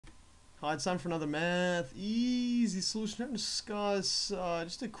Hi, it's time for another math easy solution. I'm going to discuss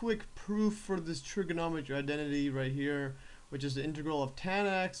just a quick proof for this trigonometry identity right here, which is the integral of tan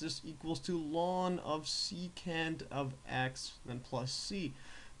x just equals to ln of secant of x then plus c.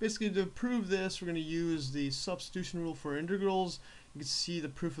 Basically, to prove this, we're going to use the substitution rule for integrals. You can see the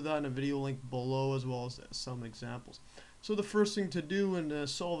proof of that in a video link below, as well as some examples. So the first thing to do in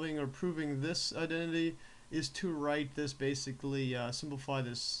solving or proving this identity is to write this, basically simplify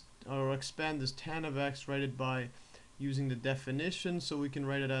this or expand this tan of x, write it by using the definition. So we can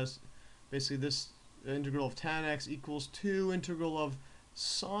write it as basically this integral of tan x equals to integral of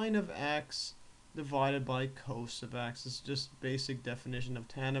sine of x divided by cos of x. This is just basic definition of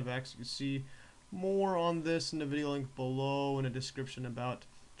tan of x. You can see more on this in the video link below in a description about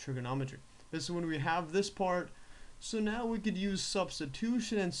trigonometry. This is when we have this part. So now we could use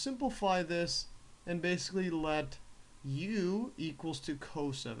substitution and simplify this and basically let u equals to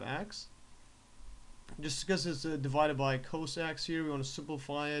cos of x. Just because it's divided by cos x here, we want to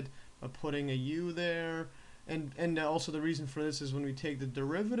simplify it by putting a u there. And also the reason for this is when we take the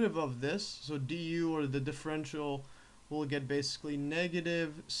derivative of this, so du, or the differential, we'll get basically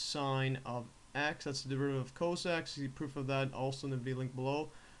negative sine of x. That's the derivative of cos x. You see proof of that also in the video link below.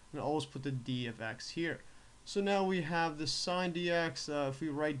 And always put the d of x here. So now we have the sine dx. If we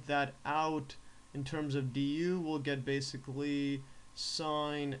write that out in terms of du, we'll get basically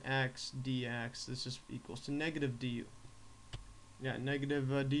sine x dx. This just equals to negative du. Yeah,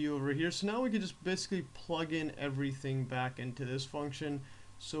 negative du over here. So now we can just basically plug in everything back into this function.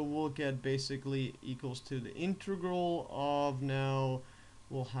 So we'll get basically equals to the integral of, now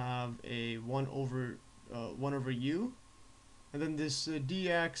we'll have a 1 over u. And then this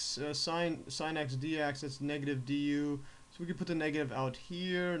dx, sine x dx, that's negative du. So we can put the negative out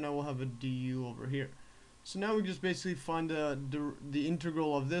here. Now we'll have a du over here. So now we just basically find the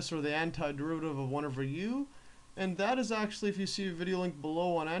integral of this, or the antiderivative of 1 over u. And that is actually, if you see a video link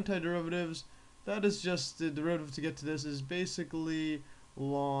below on antiderivatives, that is just the derivative to get to this is basically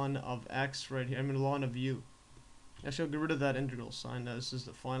ln of x right here. I mean ln of u. Actually, I'll get rid of that integral sign. This is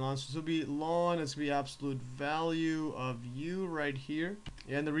the final answer. So it'll be ln, it's going to be absolute value of u right here.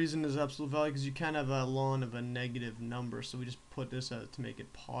 Yeah, and the reason is absolute value because you can't have a ln of a negative number. So we just put this to make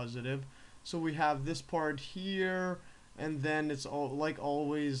it positive. So we have this part here, and then it's all like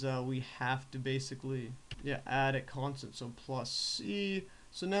always, we have to basically add a constant. So plus c.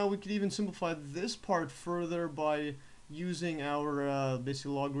 So now we could even simplify this part further by using our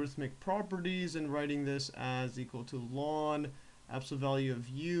basically logarithmic properties and writing this as equal to ln absolute value of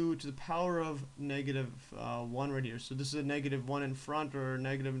u to the power of negative 1 right here. So this is a negative 1 in front, or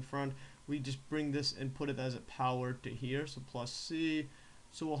negative in front. We just bring this and put it as a power to here, so plus c.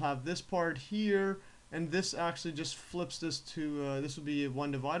 So we'll have this part here, and this actually just flips this to, this would be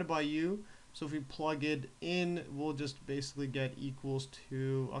 1 divided by u. So if we plug it in, we'll just basically get equals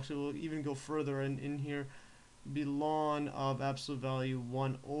to, actually we'll even go further in here, be ln of absolute value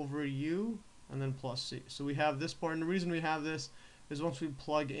 1 over u and then plus c. So we have this part, and the reason we have this is once we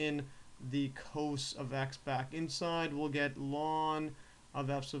plug in the cos of x back inside, we'll get ln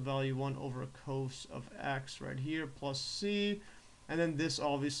of absolute value 1 over cos of x right here plus c. And then this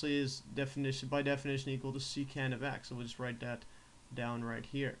obviously is by definition equal to secant of x. So we'll just write that down right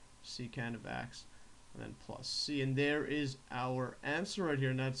here, secant of x and then plus c. And there is our answer right here,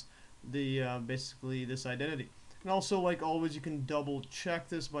 and that's the basically this identity. And also, like always, you can double check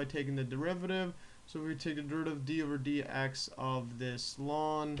this by taking the derivative. So if we take the derivative d over dx of this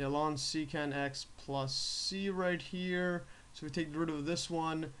ln secant x plus c right here. So if we take the derivative of this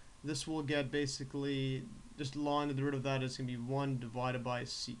one, this will get basically just ln the derivative of that is going to be 1 divided by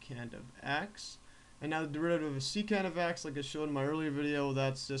secant of x. And now the derivative of secant of x, like I showed in my earlier video,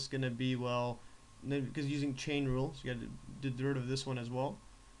 that's just going to be, well, because using chain rule, so you got to do the derivative of this one as well.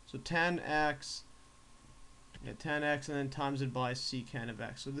 So tan x, and then times it by secant of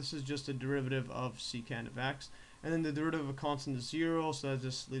x. So this is just a derivative of secant of x. And then the derivative of a constant is 0, so that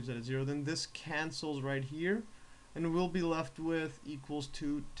just leaves it at 0. Then this cancels right here, and we'll be left with equals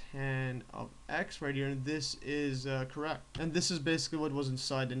to tan of x right here. And this is correct. And this is basically what was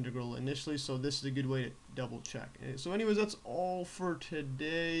inside the integral initially, so this is a good way to double check. So anyways, that's all for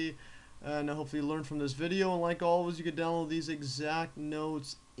today. And I hopefully you learned from this video, and like always, you can download these exact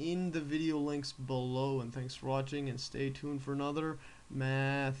notes in the video links below. And thanks for watching, and stay tuned for another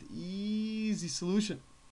math easy solution.